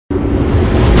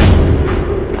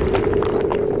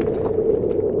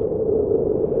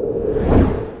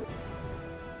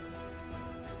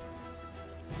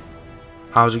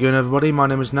How's it going, everybody? My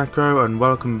name is Necro and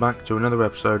welcome back to another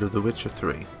episode of The Witcher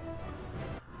 3.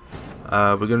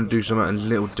 We're going to do something a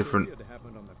little different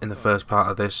in the first part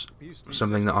of this,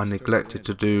 something that I neglected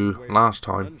to do last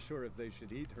time,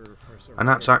 and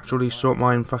that's actually sort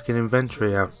my fucking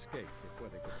inventory out.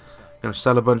 Gonna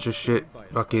sell a bunch of shit,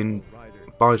 fucking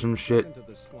buy some shit,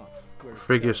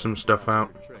 figure some stuff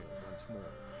out.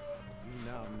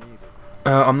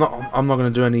 I'm not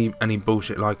gonna do any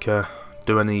bullshit like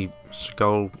do any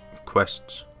skull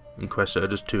quests and quests that are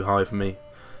just too high for me,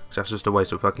 because that's just a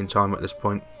waste of fucking time at this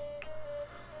point.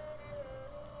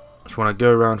 Just want to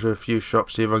go around to a few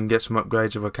shops, see if I can get some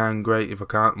upgrades. If I can, great. If I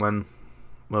can't, then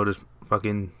we'll just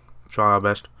fucking try our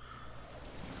best.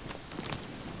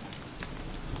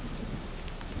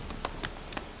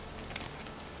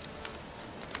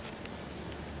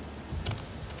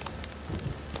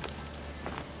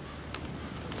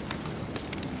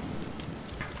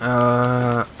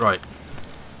 Right.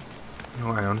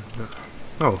 Oh, hang on.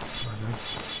 Oh,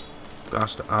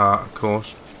 that's of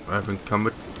course, over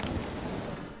encumbered.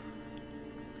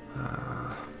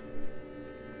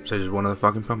 So this is one of the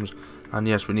fucking problems. And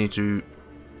yes, we need to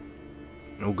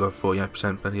all go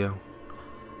 48% bloody hell.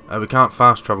 We can't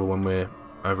fast travel when we're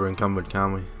over encumbered,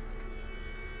 can we?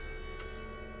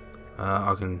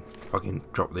 I can fucking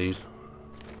drop these.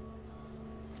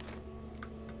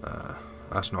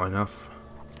 That's not enough.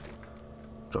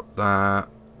 Drop that.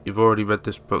 You've already read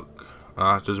this book.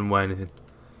 It doesn't weigh anything.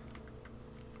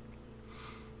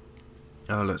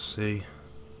 Let's see.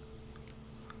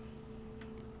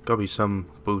 Gotta be some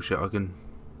bullshit I can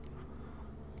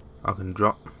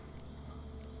drop.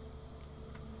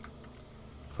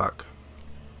 Fuck.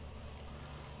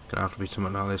 Gonna have to be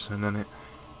something like this, and then it.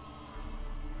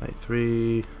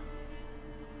 83.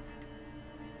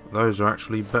 Those are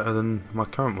actually better than my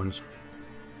current ones.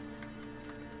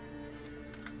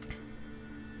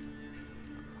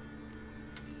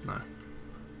 No.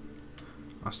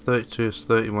 That's 32, it's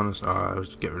 31. Oh,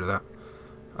 let's get rid of that.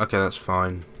 Okay, that's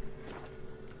fine.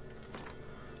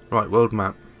 Right, world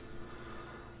map.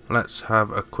 Let's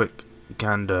have a quick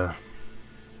gander.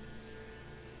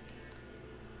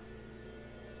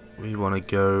 We want to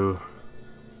go.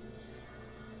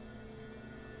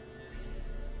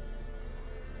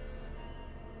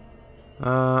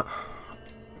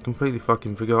 Completely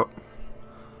fucking forgot.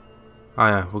 Oh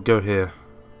yeah, we'll go here.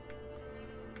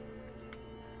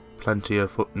 Plenty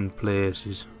of foot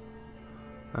places.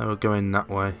 We're going that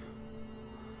way.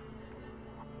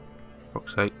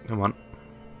 Fuck's sake, come on.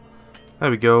 There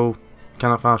we go.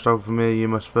 Cannot fast travel from here, you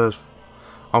must first.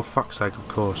 Oh, fuck's sake, of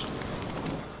course.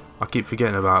 I keep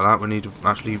forgetting about that. We need to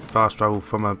actually fast travel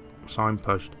from a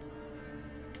signpost.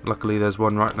 Luckily, there's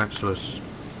one right next to us.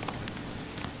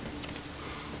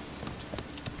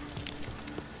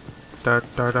 Da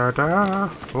da da da.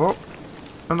 Oh,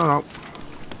 no.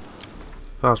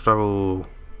 Fast travel.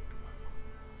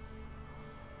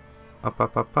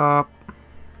 Up.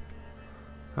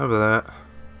 Over there.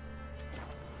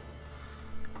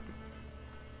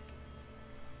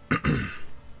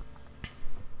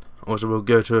 Also, we'll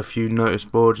go to a few notice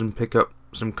boards and pick up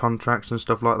some contracts and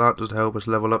stuff like that, just to help us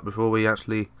level up before we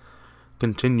actually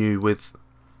continue with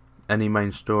any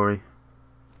main story.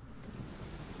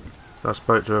 So I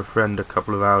spoke to a friend a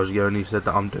couple of hours ago and he said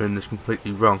that I'm doing this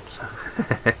completely wrong, so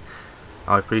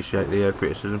I appreciate the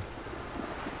criticism.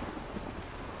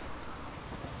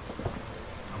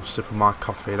 Sip of my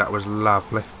coffee, that was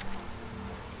lovely.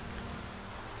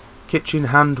 Kitchen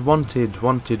hand wanted.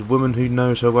 Woman who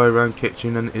knows her way around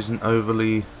kitchen and isn't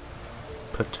overly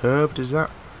perturbed, is that?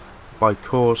 By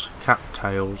coarse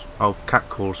cattails. Oh,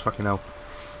 catcalls, fucking hell.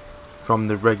 From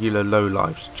the regular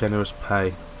lowlifes. Generous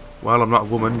pay. Well, I'm not a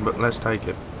woman, but let's take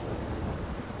it.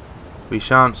 We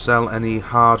shan't sell any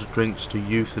hard drinks to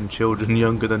youth and children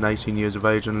younger than 18 years of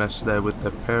age unless they're with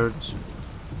their parents.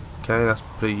 Okay, that's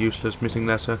pretty useless. Missing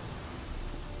letter.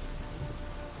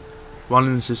 While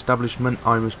in this establishment,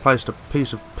 I misplaced a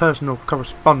piece of personal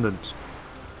correspondence.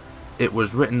 It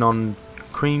was written on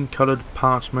cream-coloured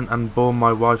parchment and bore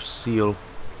my wife's seal.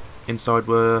 Inside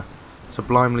were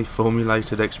sublimely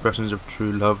formulated expressions of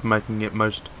true love, making it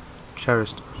most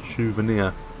cherished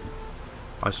souvenir.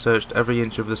 I searched every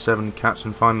inch of the 7 cats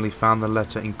and finally found the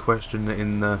letter in question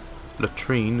in the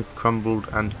latrine, crumbled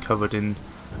and covered in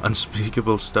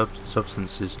unspeakable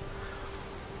substances.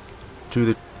 To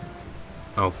the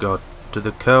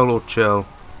curl or churl,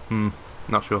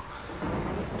 not sure,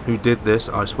 who did this,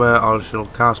 I swear I shall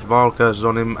cast vile curses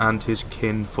on him and his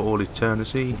kin for all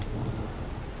eternity.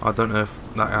 I don't know if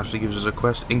that actually gives us a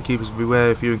quest. Innkeepers beware,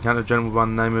 if you encounter a gentleman by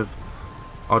the name of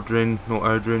Odrin or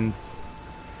Odrin,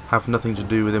 have nothing to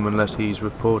do with him unless he's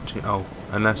reporting. Oh,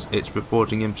 unless it's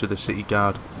reporting him to the city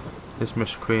guard. This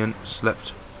miscreant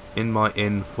slept in my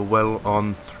inn for well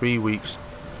on 3 weeks,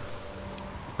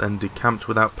 then decamped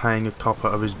without paying a copper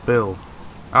of his bill.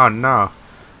 Oh no!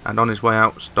 And on his way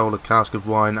out, stole a cask of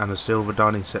wine and a silver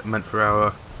dining set meant for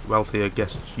our wealthier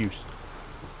guests' use.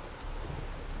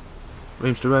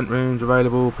 Rooms to rent, rooms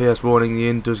available. PS warning: the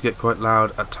inn does get quite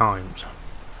loud at times.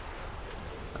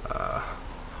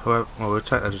 However, well, we'll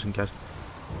take that just in case.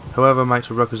 Whoever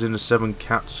makes a ruckus in the 7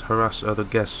 Cats, harass other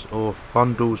guests, or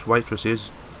fondles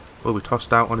waitresses, will be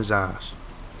tossed out on his ass.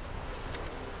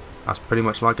 That's pretty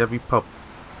much like every pub.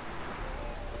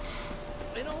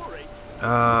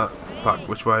 Fuck,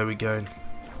 which way are we going?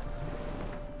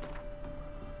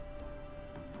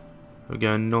 We're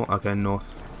going north. Okay,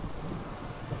 north.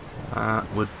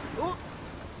 Would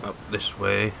up this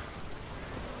way.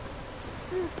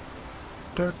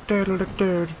 I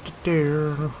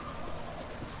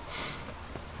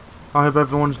hope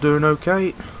everyone's doing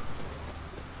okay.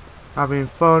 Having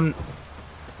fun.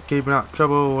 Keeping out of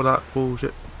trouble, all that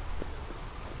bullshit.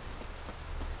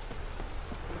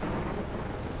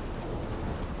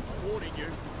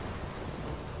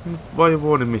 What are you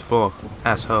warning me for,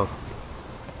 asshole?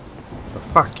 Oh,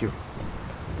 fuck you.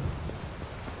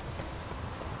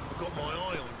 Got my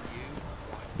eye on you.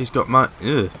 He's got my.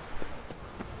 Ugh.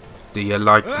 Do you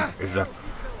like me?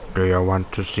 Do you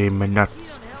want to see me nuts?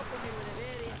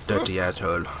 Dirty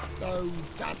asshole. Oh,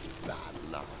 that's bad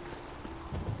luck.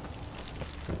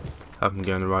 I'm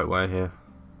going the right way here.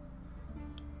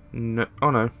 No.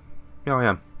 Oh no. Yeah, I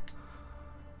am.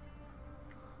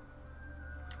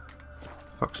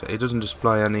 Fuck's sake, it doesn't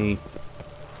display any.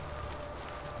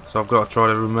 So I've got to try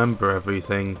to remember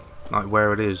everything, like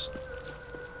where it is.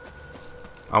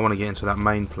 I want to get into that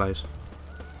main place.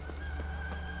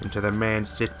 Into the main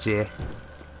city.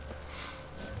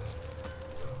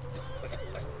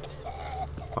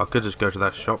 I could just go to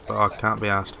that shop, but I can't be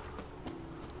asked.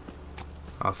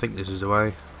 I think this is the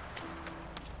way.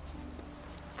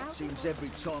 Seems every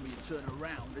time you turn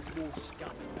around, there's more scum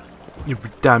in that.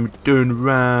 Every time you turn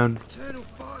around. Eternal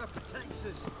fire protects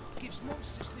us. Gives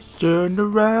monsters the Turn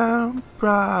around,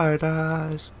 bright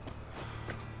eyes.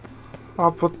 I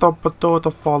put up a door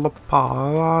to fall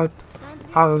apart.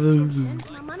 Hallelujah.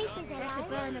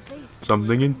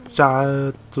 Something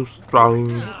inside too strong.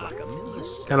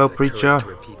 Hello, preacher. To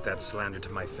repeat that slander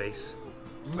to my face.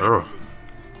 Ugh.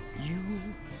 You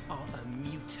are a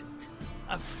mutant,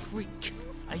 a freak,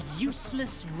 a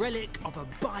useless relic of a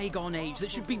bygone age that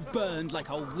should be burned like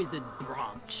a withered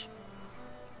branch.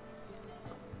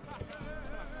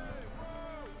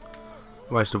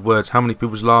 Waste of words. How many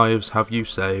people's lives have you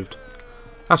saved?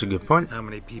 That's a good point. How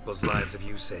many people's lives have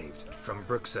you saved? From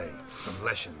Brooksay, from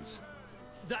Leshens.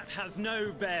 That has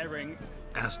no bearing.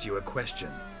 Asked you a question.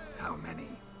 How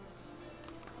many?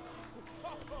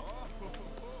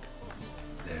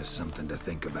 There's something to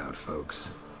think about, folks.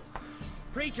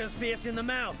 Preacher's fierce in the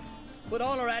mouth. Put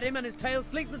holler at him and his tail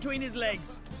slinks between his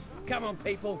legs. Come on,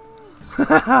 people.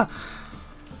 Oh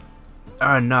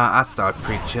no, I thought,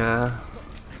 preacher.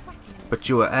 But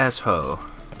you were an asshole.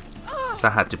 So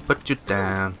I had to put you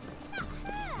down.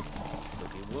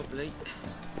 Looking wobbly.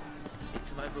 It's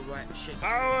some overripe shit.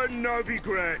 Our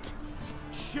Novigrad,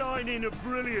 shining a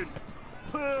brilliant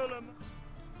pearl.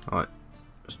 Alright,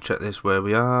 let's check this where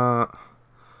we are.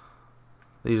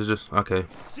 These are just okay.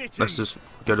 Let's just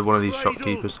go to one of these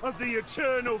shopkeepers. Of the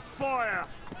eternal fire.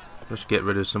 Let's get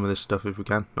rid of some of this stuff if we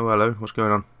can. Oh hello, what's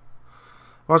going on?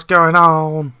 What's going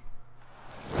on?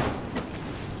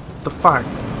 The fuck?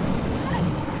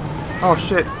 Oh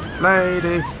shit,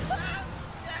 lady!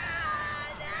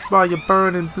 Why are you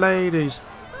burning ladies?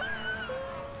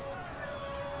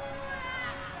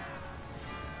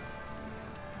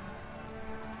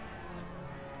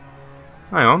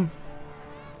 Hang on.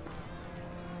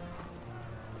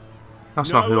 That's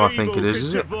not who I think it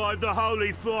is it? Survive the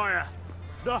holy fire.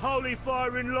 The holy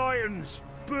fire enlightens,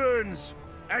 burns,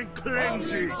 and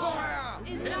cleanses.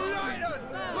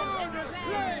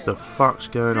 The fuck's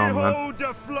going on, man? Behold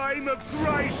the flame of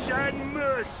grace and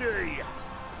mercy.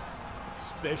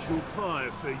 Special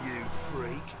fire for you,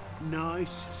 freak.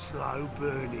 Nice, slow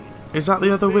burning. Is that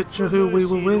the other Witcher who we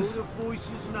were with? All the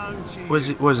voices known to you. Was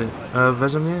it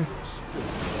Vesemir?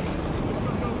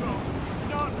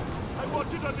 None. I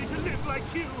wanted only to live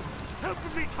like you. Help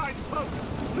me, kind folk.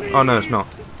 Please. Oh no, it's not.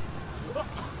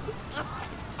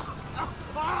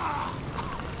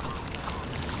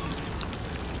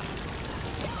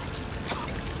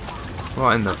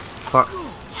 What in the fuck?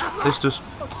 This just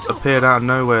appeared out of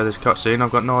nowhere, this cutscene.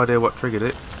 I've got no idea what triggered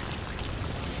it.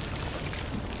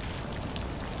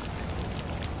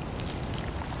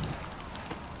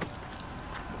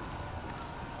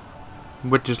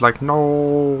 Which is like,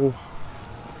 no,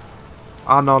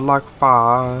 I not like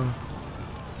fire.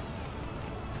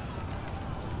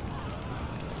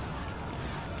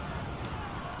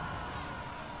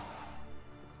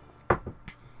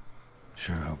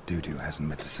 Sure hope Doo-Doo hasn't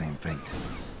met the same fate.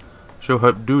 Sure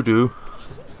hope doo-doo.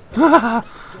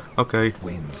 Okay.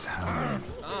 Winds howling.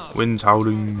 Winds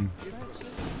howling.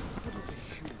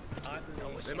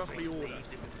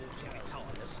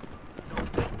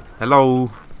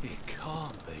 Hello, It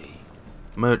can't be.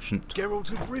 merchant.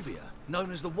 Geralt of Rivia, known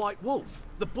as the White Wolf,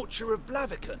 the Butcher of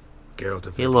Blaviken. Geralt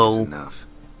of Hello. Rivia is enough.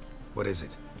 What is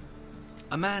it?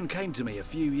 A man came to me a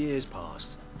few years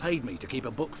past, paid me to keep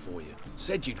a book for you,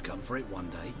 said you'd come for it one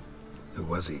day. Who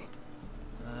was he?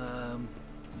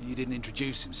 He didn't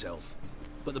introduce himself.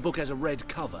 But the book has a red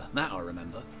cover, that I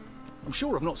remember. I'm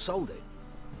sure I've not sold it.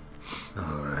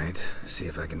 Alright, see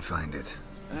if I can find it.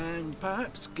 And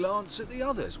perhaps glance at the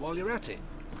others while you're at it.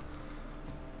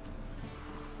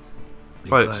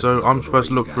 Be Right, glad so look I'm over supposed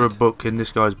to what look you for a got. book in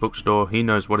this guy's bookstore. He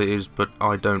knows what it is, but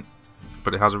I don't.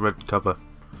 But it has a red cover.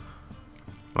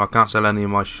 I can't sell any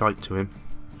of my shite to him.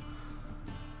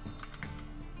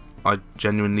 I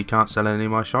genuinely can't sell any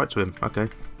of my shite to him. Okay.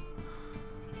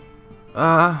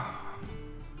 Well,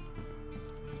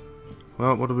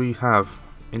 what do we have?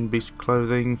 In beast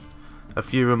clothing. A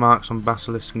few remarks on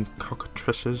basilisk and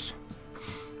cockatrices.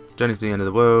 Journey to the end of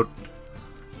the world.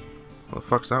 What the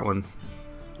fuck's that one?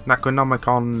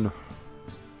 Necronomicon.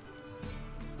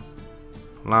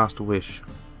 Last wish.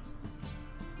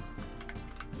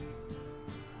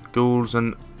 Ghouls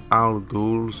and Owl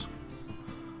Ghouls.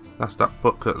 That's that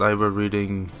book that they were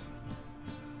reading.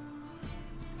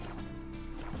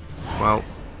 Well,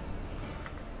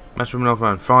 mess with an old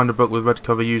phone. Find a book with red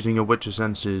cover using your Witcher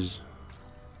senses.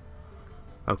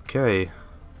 Okay.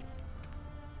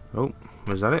 Oh,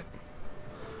 is that it?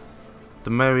 The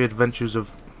Merry Adventures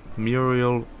of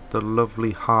Muriel the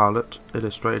Lovely Harlot,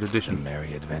 Illustrated The Edition.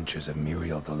 Merry Adventures of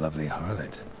Muriel the Lovely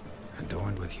Harlot,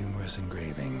 adorned with humorous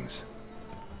engravings.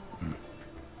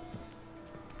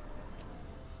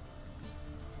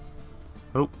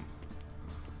 Oh,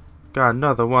 got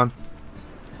another one.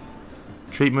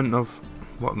 Treatment of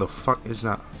what the fuck is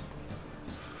that?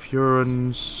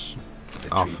 Furons. The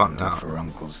Oh, fuck treatment that. of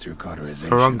furuncles through cauterization.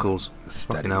 Furuncles. The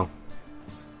study. Fucking hell.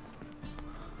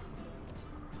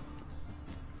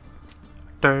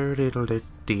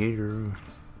 Diddle-diddle-dear.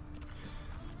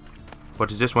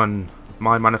 What is this one?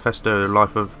 My Manifesto,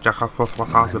 Life of Jacob of My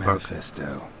Waterberg.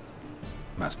 manifesto.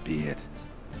 Must be it.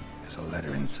 There's a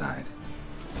letter inside.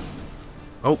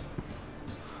 Oh.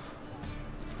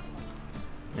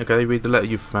 Okay, read the letter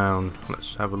you found.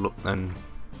 Let's have a look then.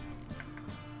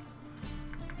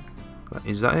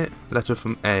 Is that it? Letter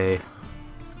from A.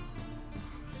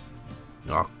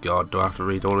 Oh god, do I have to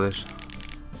read all of this?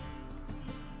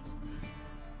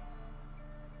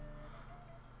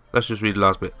 Let's just read the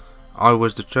last bit. I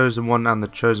was the chosen one and the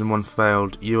chosen one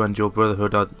failed. You and your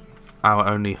brotherhood are our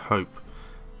only hope.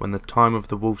 When the time of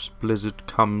the wolf's blizzard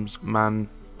comes, men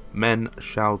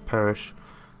shall perish,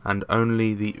 and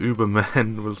only the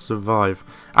Ubermen will survive.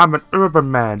 I'm an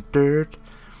Uberman, dude.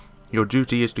 Your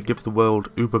duty is to give the world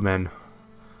Ubermen.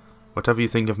 Whatever you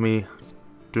think of me,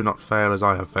 do not fail as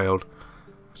I have failed.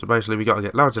 So basically we gotta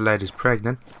get loads of ladies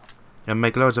pregnant, and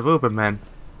make loads of Ubermen.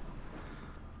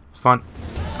 Fine.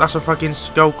 That's a fucking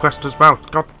skull quest as well.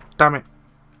 God damn it.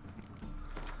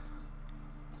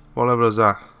 What level is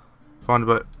that? Find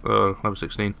about level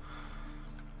 16.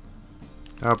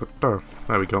 There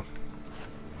we go.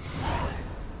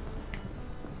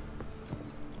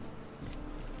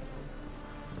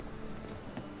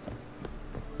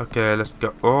 Okay, let's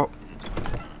go. Oh,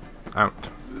 out.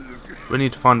 We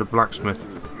need to find a blacksmith.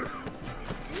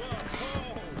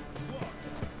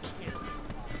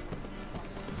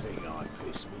 Think I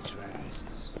pissed me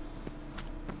trousers.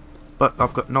 But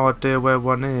I've got no idea where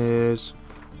one is.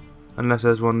 Unless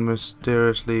there's one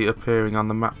mysteriously appearing on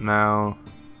the map now.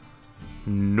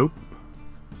 Nope.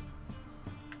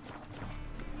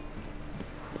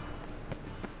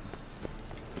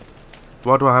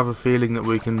 Why do I have a feeling that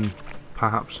we can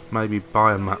perhaps maybe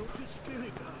buy a map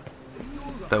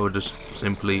that would just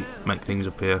simply make things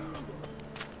appear?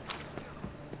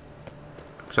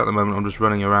 Because at the moment I'm just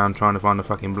running around trying to find a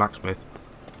fucking blacksmith.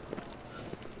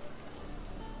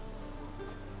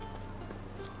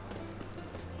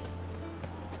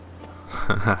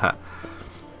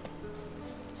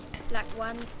 Black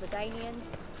ones for Danians,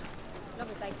 long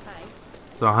as they pay.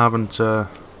 So I haven't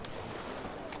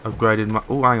upgraded my...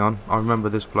 Oh, hang on. I remember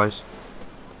this place.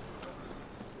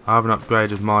 I haven't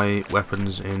upgraded my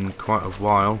weapons in quite a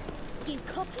while. You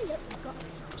copy, look, you got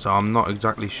So I'm not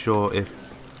exactly sure if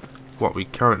what we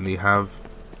currently have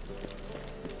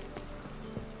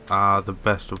are the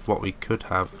best of what we could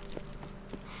have.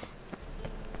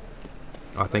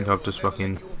 I think I've just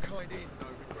fucking...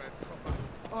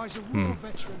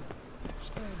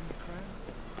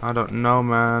 I don't know,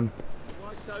 man.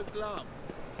 Why so glum?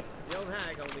 The old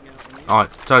hag holding out on you?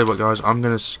 Alright, tell you what guys, I'm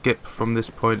going to skip from this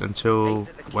point until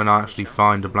when I actually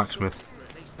find a blacksmith.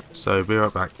 So, be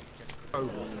right back.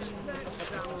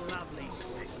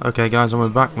 Okay guys,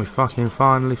 I'm back. We fucking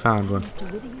finally found one.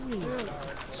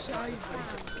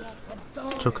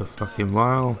 Took a fucking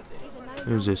while.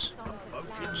 Who's this?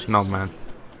 Snowman.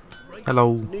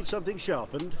 Hello. Need something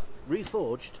sharpened?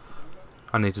 Reforged?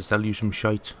 I need to sell you some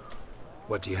shite.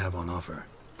 What do you have on offer?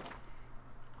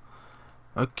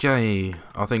 Okay,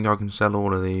 I think I can sell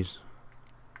all of these.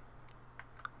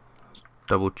 Let's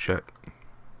double check.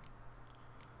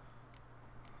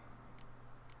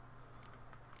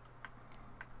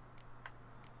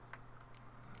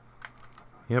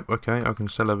 Yep, okay, I can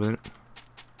sell everything.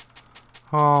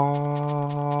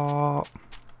 Oh,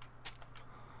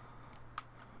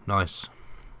 nice.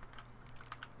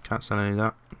 Can't sell any of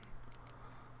that.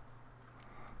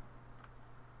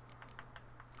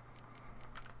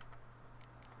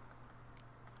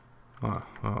 Oh,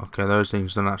 okay, those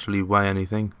things don't actually weigh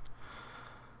anything.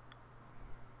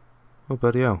 Oh,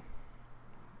 bloody hell.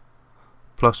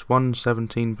 Plus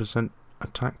 117%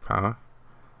 attack power.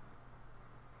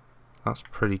 That's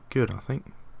pretty good, I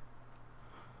think.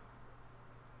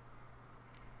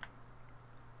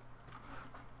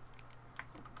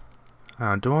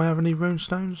 Do I have any rune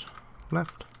stones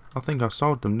left? I think I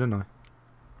sold them, didn't I?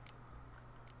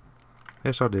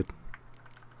 Yes, I did.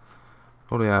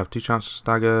 What do we have? 2 chances to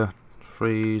stagger,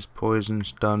 freeze, poison,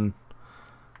 stun,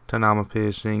 10 armor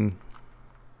piercing,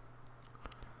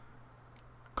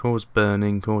 cause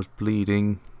burning, cause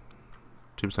bleeding,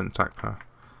 2% attack power.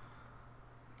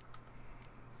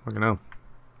 Fucking hell.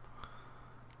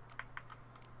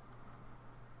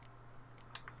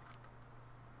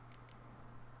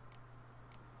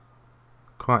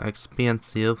 Quite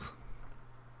expensive.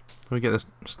 We get this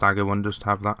stagger one, just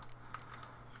have that.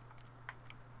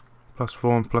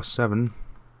 +4 and +7.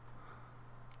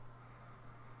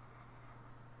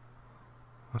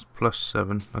 That's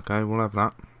 +7. Okay, we'll have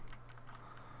that.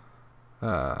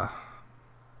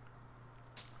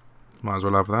 Might as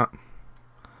well have that.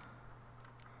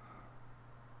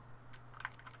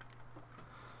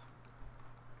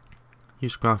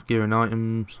 Use craft gear and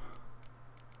items.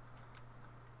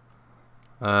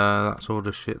 That's all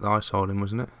the shit that I sold him,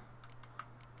 wasn't it?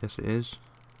 Yes, it is.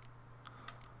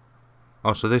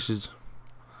 Oh, so this is...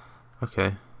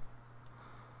 Okay.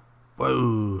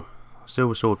 Whoa!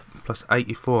 Silver sword plus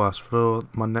 84. That's for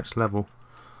my next level.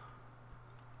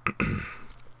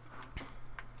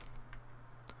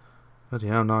 Bloody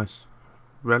hell, nice.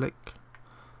 Relic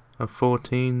of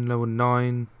 14, level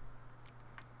 9.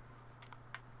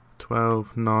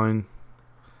 12, 9,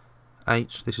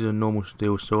 8. This is a normal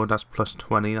steel sword. That's plus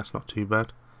 20. That's not too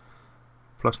bad.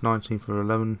 Plus 19 for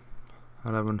 11.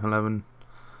 11, 11.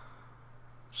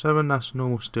 7. That's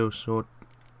normal steel sword.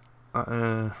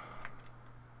 Plus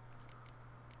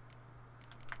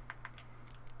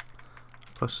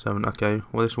 7. Okay.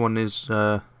 Well, this one is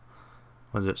what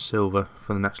is it? Silver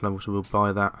for the next level. So we'll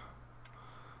buy that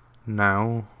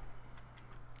now.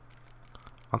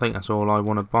 I think that's all I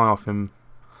want to buy off him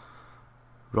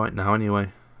right now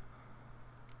anyway.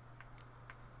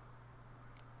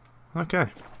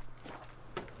 Okay.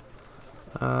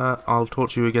 I'll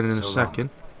talk to you again in a second.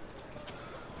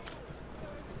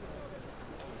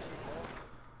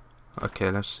 Okay,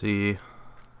 let's see.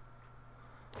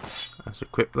 Let's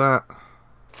equip that.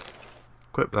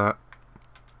 Equip that.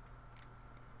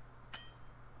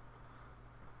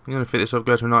 I'm going to fit this up,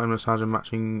 go to an item that has a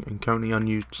matching and currently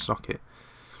unused socket.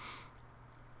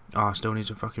 Oh, I still need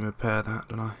to fucking repair that,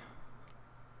 don't I?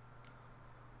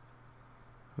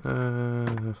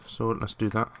 So let's do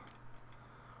that.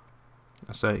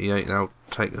 That's 88. That'll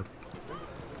take a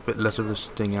bit less of the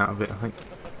sting out of it, I think.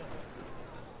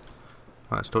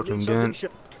 Right, let's talk to him again.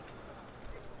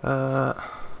 I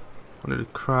need to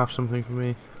craft something for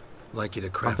me. Like you to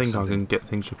craft I think something. I can get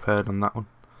things repaired on that one.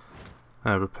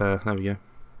 Repair. There we go.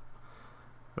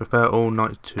 Repair all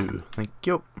 92. Thank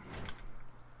you.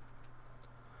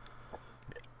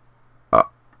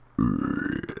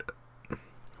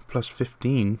 Plus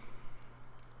 15.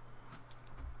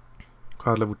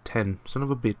 Card level 10. Son of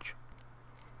a bitch.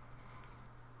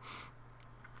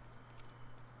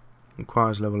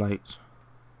 Requires level 8.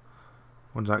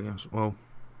 What does that give us? Well.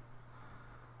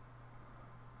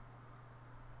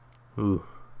 Ooh.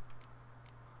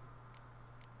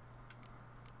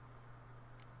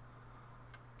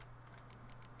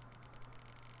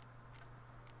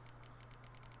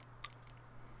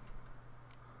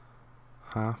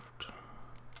 Haft.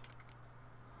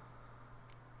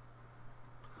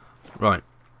 Right.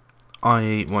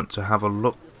 I want to have a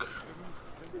look.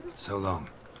 So long.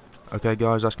 Okay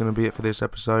guys, that's going to be it for this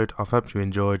episode. I hope you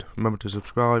enjoyed. Remember to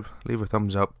subscribe, leave a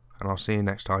thumbs up, and I'll see you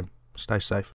next time. Stay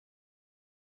safe.